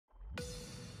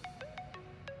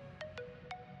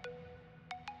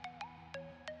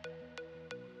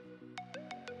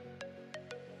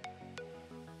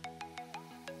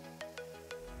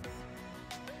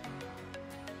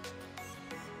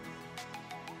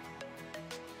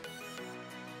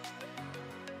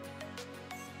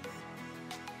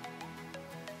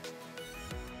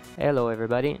Hello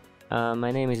everybody,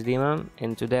 my name is Dima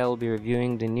and today I'll be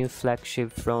reviewing the new flagship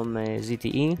from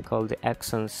ZTE called the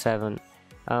Axon 7.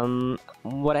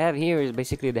 What I have here is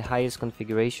basically the highest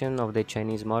configuration of the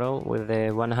Chinese model with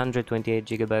 128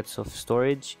 GB of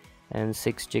storage and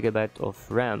 6 GB of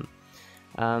RAM.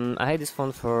 I had this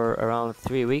phone for around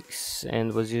 3 weeks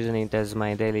and was using it as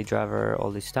my daily driver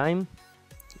all this time.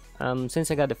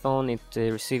 Since I got the phone, it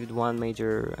received one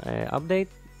major update.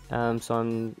 So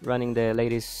I'm running the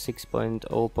latest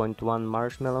 6.0.1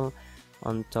 Marshmallow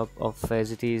on top of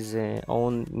ZTE's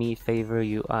own Mi Favor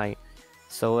UI.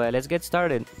 So let's get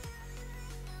started.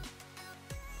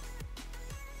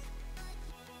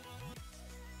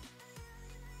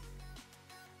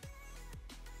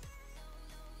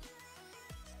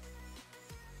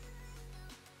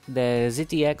 The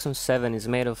ZTE Axon 7 is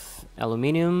made of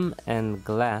aluminium and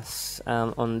glass.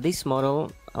 On this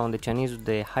model, on the Chinese with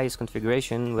the highest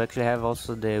configuration, we actually have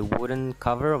also the wooden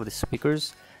cover of the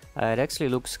speakers. It actually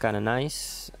looks kind of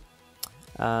nice.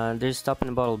 There's top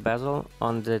and bottom bezel.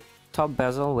 On the top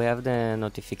bezel we have the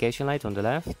notification light on the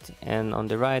left, and on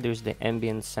the right there's the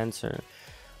ambient sensor.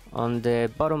 On the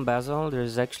bottom bezel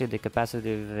there's actually the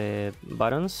capacitive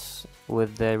buttons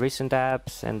with the recent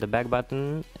apps and the back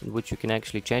button, which you can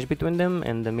actually change between them,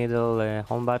 and the middle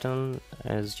home button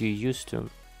as you used to.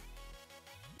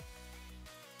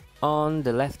 On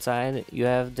the left side you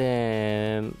have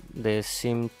the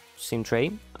SIM tray,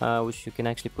 which you can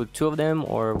actually put two of them,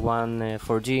 or one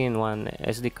 4G and one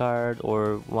SD card,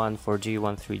 or one 4G,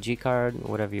 one 3G card,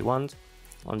 whatever you want.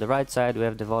 On the right side we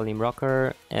have the volume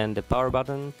rocker and the power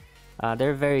button.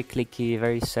 They're very clicky,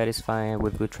 very satisfying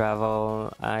with good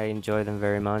travel. I enjoy them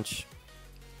very much.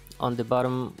 On the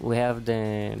bottom we have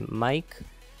the mic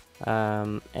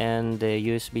and the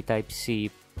USB Type-C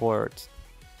port.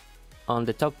 On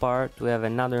the top part we have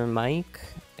another mic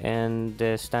and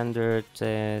the standard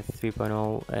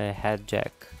 3.0 head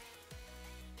jack.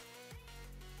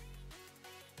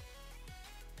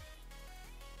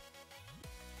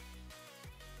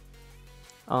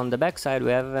 On the back side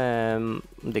we have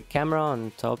the camera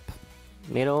on top,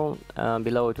 middle,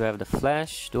 below it we have the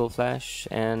flash, dual flash,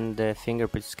 and the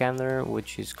fingerprint scanner,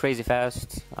 which is crazy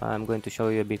fast. I'm going to show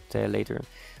you a bit later.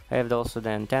 I have also the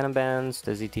antenna bands,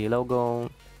 the ZTE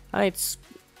logo. It's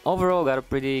overall got a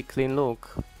pretty clean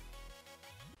look.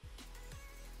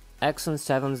 Axon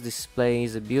 7's display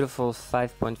is a beautiful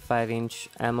 5.5-inch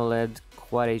AMOLED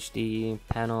Quad HD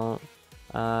panel.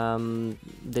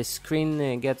 The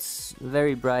screen gets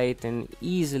very bright and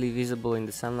easily visible in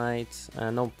the sunlight,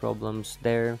 no problems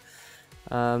there.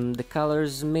 The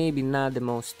colors maybe not the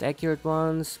most accurate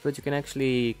ones, but you can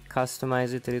actually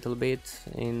customize it a little bit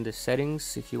in the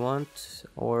settings if you want,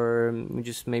 or you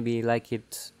just maybe like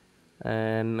it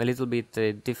a little bit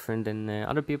different than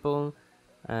other people.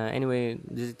 Anyway,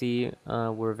 ZTE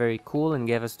were very cool and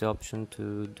gave us the option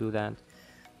to do that.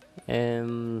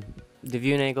 The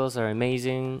viewing angles are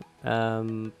amazing.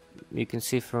 You can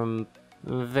see from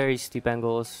very steep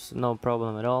angles, no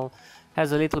problem at all.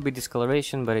 Has a little bit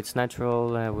discoloration, but it's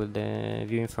natural with the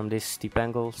viewing from these steep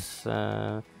angles.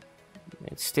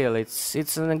 It's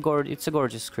a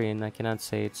gorgeous screen. I cannot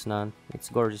say it's not. It's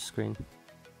a gorgeous screen.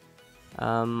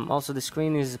 Also, the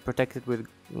screen is protected with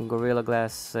Gorilla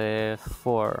Glass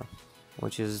 4,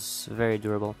 which is very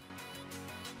durable.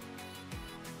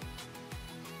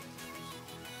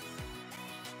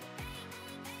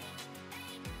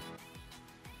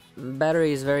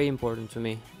 Battery is very important to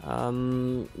me.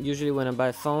 Usually when I buy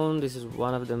a phone, this is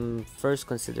one of the first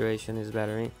consideration is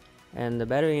battery. And the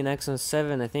battery in Axon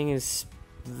 7 I think is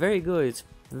very good. It's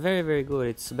very good.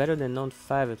 It's better than Note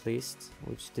 5 at least,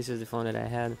 which this is the phone that I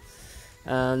had.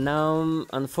 Now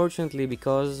unfortunately,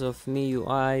 because of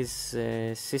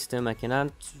MIUI's system, I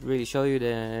cannot really show you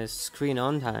the screen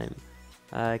on time.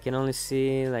 I can only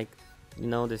see, like, you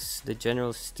know, the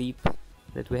general steep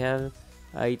that we have.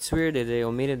 It's weird that they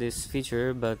omitted this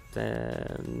feature, but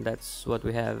that's what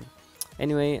we have.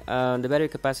 Anyway, the battery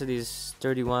capacity is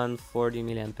 3140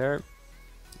 mAh,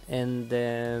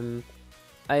 and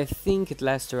I think it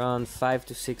lasts around 5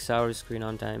 to 6 hours screen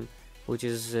on time, which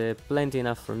is plenty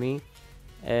enough for me.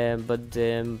 But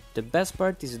the best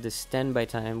part is the standby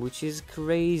time, which is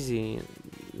crazy.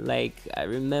 Like, I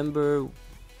remember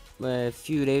a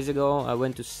few days ago I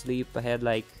went to sleep, I had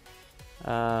like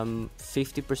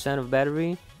 50% of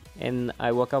battery and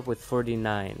I woke up with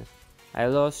 49. I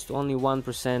lost only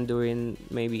 1% during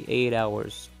maybe 8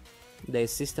 hours. The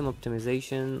system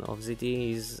optimization of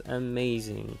ZTE is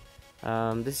amazing.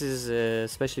 This is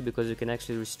especially because you can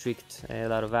actually restrict a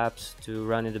lot of apps to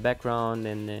run in the background,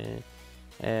 and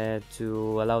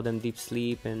to allow them deep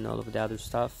sleep and all of the other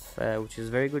stuff, which is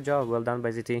very good job. Well done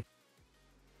by ZT.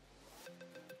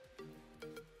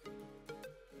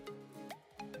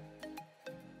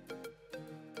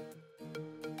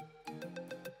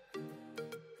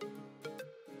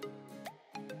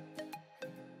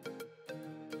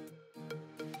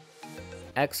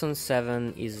 Axon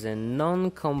 7 is a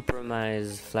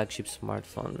non-compromise flagship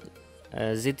smartphone.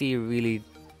 ZTE really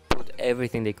put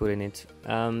everything they could in it.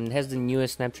 It has the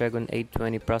newest Snapdragon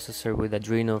 820 processor with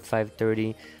Adreno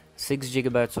 530,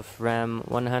 6GB of RAM,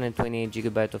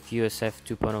 128GB of USF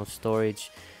 2.0 storage,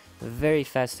 very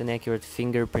fast and accurate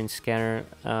fingerprint scanner,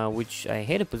 which I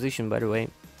hate the position, by the way.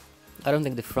 I don't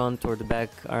think the front or the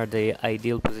back are the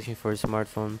ideal position for a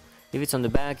smartphone. If it's on the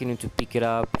back, you need to pick it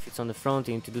up. If it's on the front,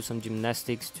 you need to do some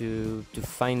gymnastics to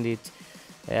find it.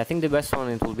 I think the best one,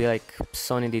 it will be like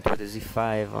Sony did with the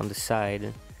Z5 on the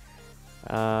side.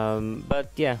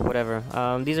 But yeah, whatever.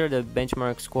 These are the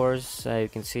benchmark scores. You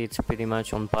can see it's pretty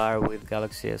much on par with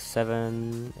Galaxy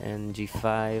S7 and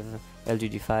G5, LG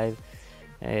G5,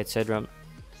 etc.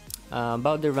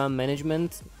 About the RAM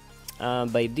management,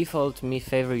 by default, Mi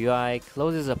Favor UI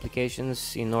closes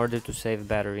applications in order to save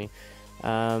battery.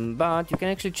 But you can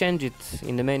actually change it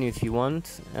in the menu if you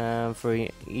want. For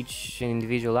each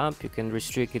individual app, you can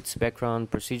restrict its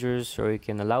background procedures, or you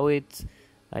can allow it.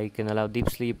 You can allow deep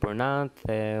sleep or not,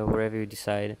 wherever you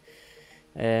decide.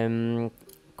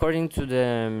 According to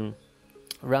the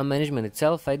RAM management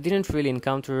itself, I didn't really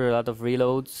encounter a lot of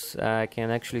reloads. I can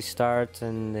actually start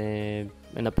an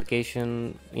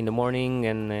application in the morning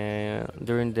and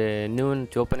during the noon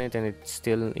to open it, and it's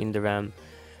still in the RAM.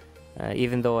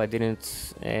 Even though I didn't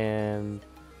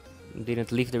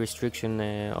leave the restriction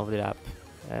of the app.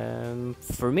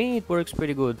 For me, it works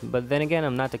pretty good, but then again,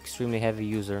 I'm not extremely heavy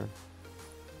user.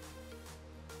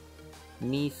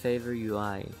 Mi Favor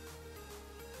UI.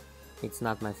 It's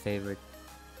not my favorite.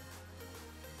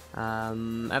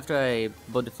 After I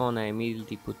bought the phone, I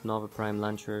immediately put Nova Prime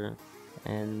Launcher,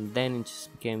 and then it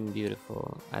just became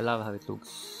beautiful. I love how it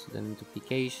looks, the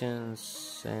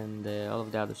notifications, and all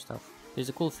of the other stuff. There's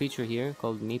a cool feature here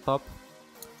called Mi Pop,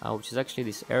 which is actually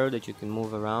this arrow that you can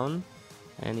move around,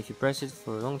 and if you press it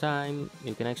for a long time,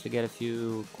 you can actually get a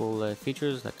few cool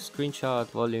features like screenshot,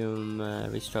 volume,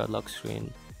 restart lock screen,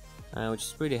 which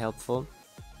is pretty helpful.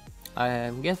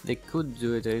 I guess they could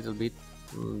do it a little bit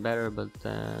better, but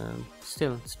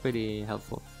still, it's pretty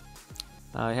helpful.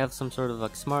 I have some sort of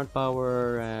like smart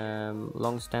power,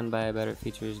 long standby battery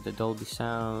features, the Dolby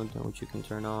sound, which you can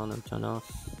turn on and turn off,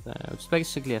 which is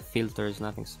basically a filter, it's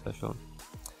nothing special.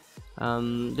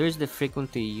 There's the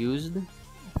frequently used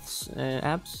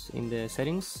apps in the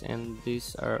settings, and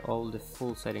these are all the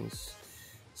full settings.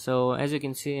 So as you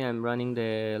can see, I'm running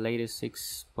the latest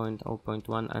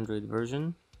 6.0.1 Android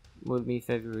version with Mi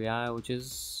Favor UI, which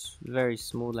is very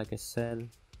smooth, like I said.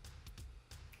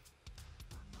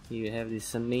 You have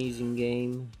this amazing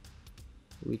game,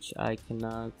 which I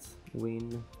cannot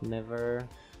win, never,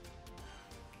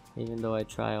 even though I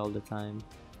try all the time.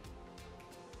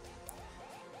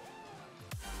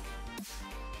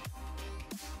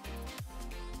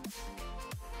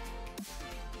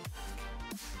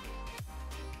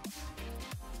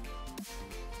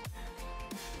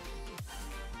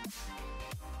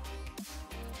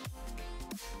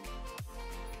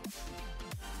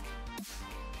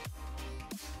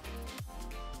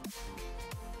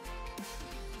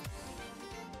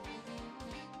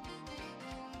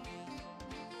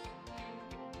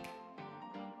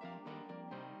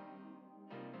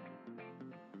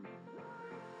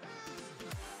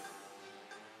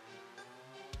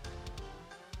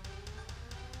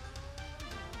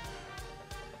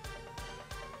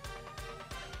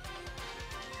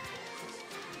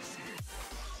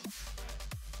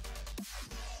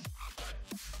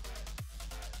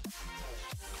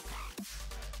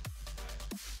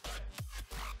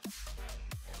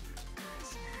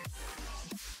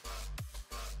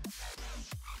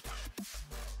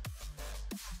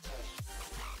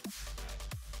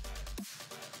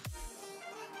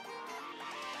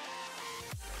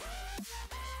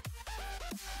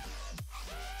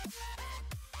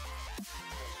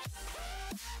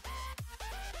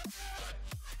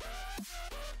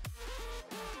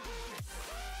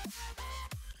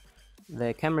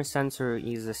 The camera sensor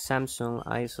is a Samsung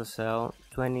ISOCELL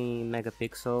 20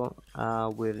 megapixel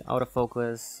with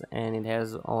autofocus, and it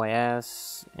has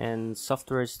OIS and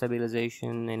software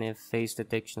stabilization and a face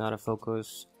detection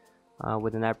autofocus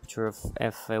with an aperture of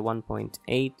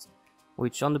f1.8,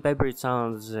 which on the paper it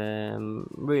sounds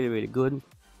really good.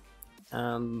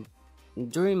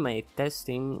 During my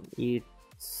testing, it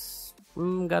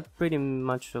got pretty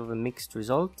much of a mixed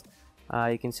result.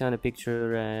 You can see on the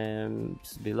picture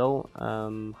below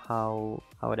how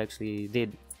it actually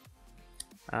did.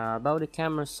 About the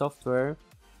camera software,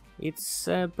 it's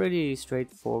pretty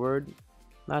straightforward,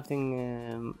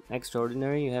 nothing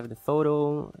extraordinary. You have the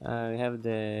photo, you have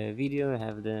the video, you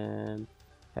have the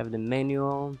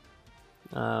manual,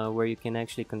 where you can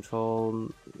actually control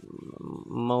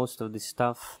most of the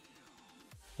stuff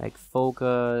like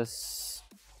focus,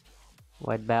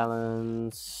 white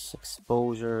balance,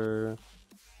 exposure,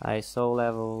 ISO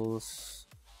levels,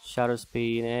 shutter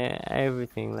speed,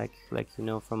 everything like you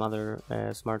know from other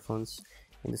smartphones.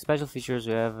 In the special features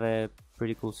we have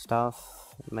pretty cool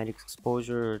stuff, magic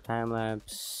exposure,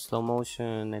 time-lapse, slow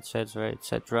motion, etc,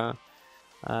 etc,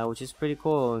 which is pretty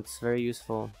cool. It's very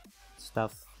useful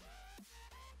stuff.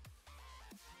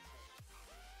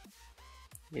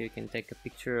 Here you can take a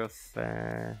picture of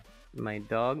my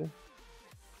dog,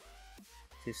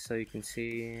 just so you can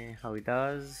see how he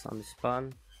does on the spot.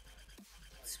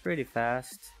 It's pretty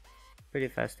fast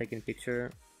taking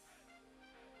picture.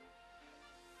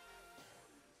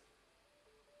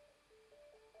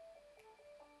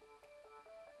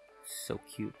 So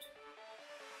cute.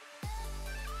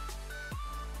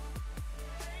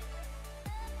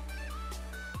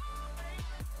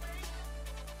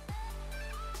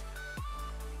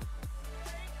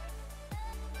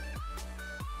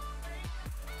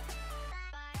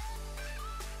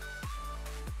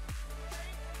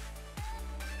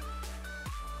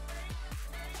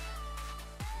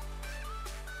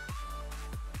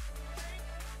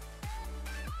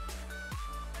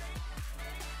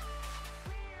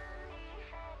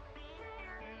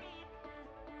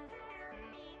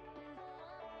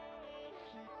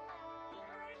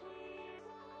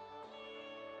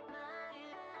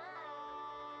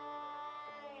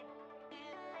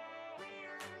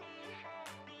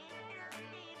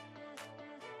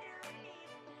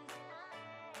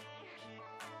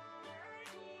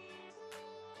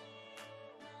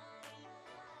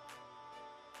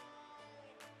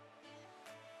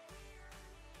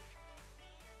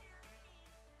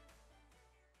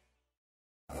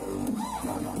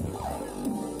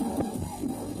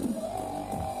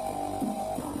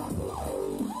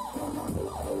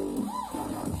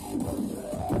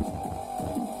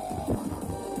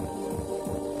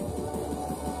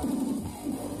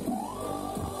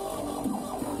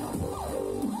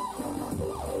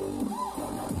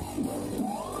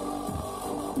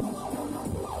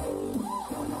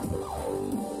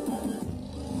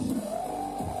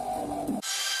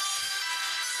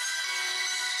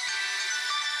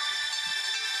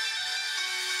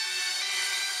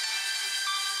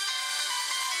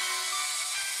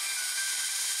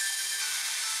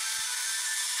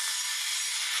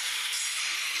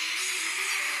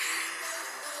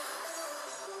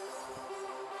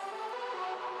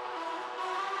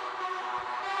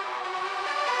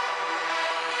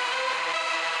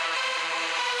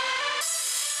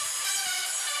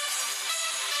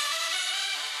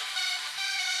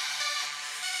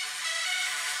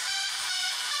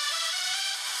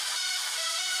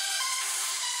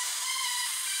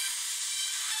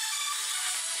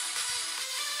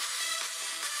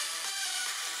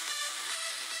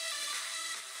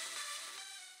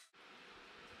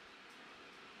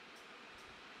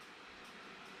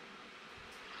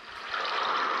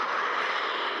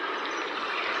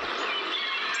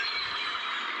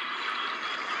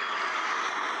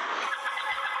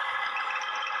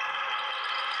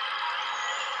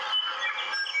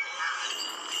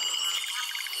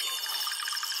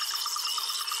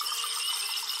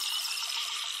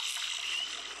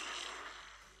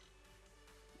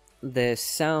 The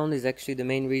sound is actually the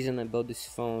main reason I bought this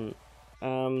phone.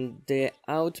 The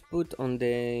output on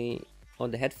the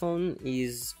headphone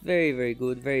is very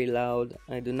good, very loud.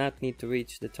 I do not need to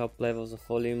reach the top levels of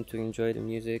volume to enjoy the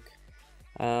music.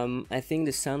 I think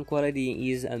the sound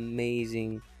quality is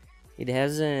amazing. It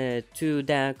has two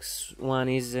DACs. One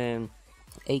is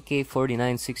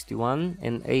AK4961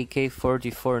 and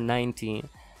AK4490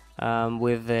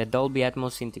 with Dolby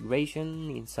Atmos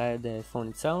integration inside the phone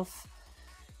itself.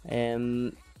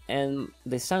 And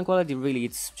the sound quality, really,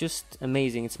 it's just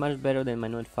amazing. It's much better than my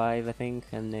Note 5, I think.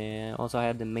 And also I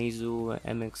had the Meizu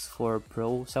MX4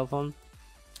 Pro cell phone,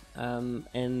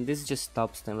 and this just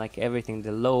tops them, like everything,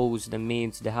 the lows, the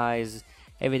mids, the highs,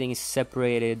 everything is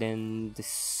separated, and the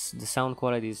sound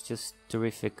quality is just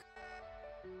terrific.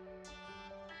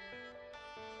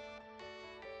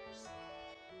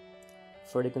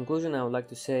 For the conclusion, I would like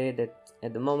to say that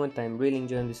at the moment I'm really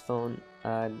enjoying this phone.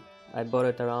 I bought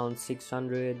it around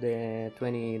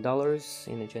 $620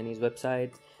 in a Chinese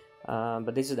website.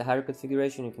 but this is the higher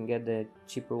configuration. You can get the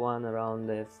cheaper one around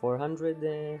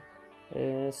 400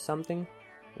 something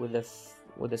with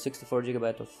the 64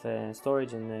 GB of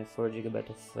storage and 4 GB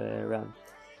of RAM.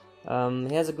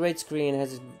 It has a great screen,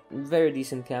 has a very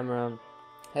decent camera,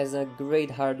 has a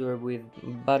great hardware with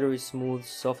buttery smooth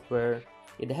software.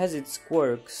 It has its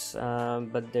quirks,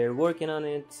 but they're working on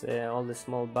it. All the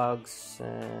small bugs,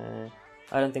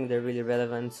 I don't think they're really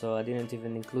relevant, so I didn't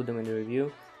even include them in the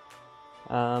review.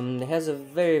 It has a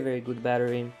very good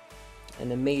battery,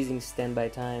 an amazing standby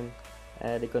time.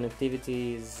 The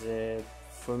connectivity is,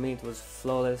 for me, it was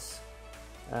flawless.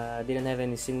 Didn't have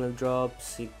any signal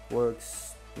drops. It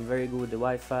works very good with the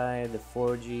Wi-Fi, the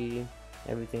 4G,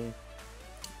 everything.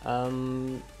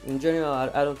 In general,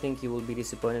 I don't think you will be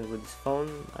disappointed with this phone.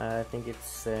 I think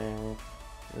it's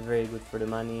very good for the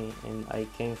money, and I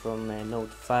came from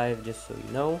Note 5, just so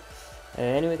you know.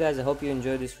 Anyway guys, I hope you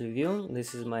enjoyed this review.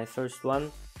 This is my first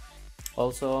one.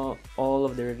 Also, all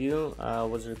of the review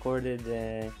was recorded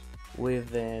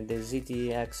with the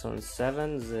ZTE Axon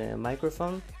 7's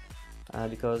microphone,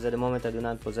 because at the moment I do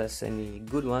not possess any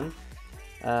good one.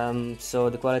 So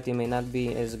the quality may not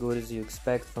be as good as you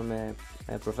expect from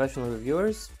professional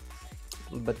reviewers,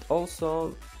 but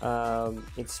also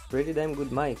it's pretty damn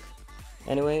good mic.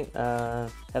 Anyway,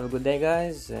 have a good day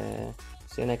guys,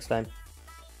 see you next time.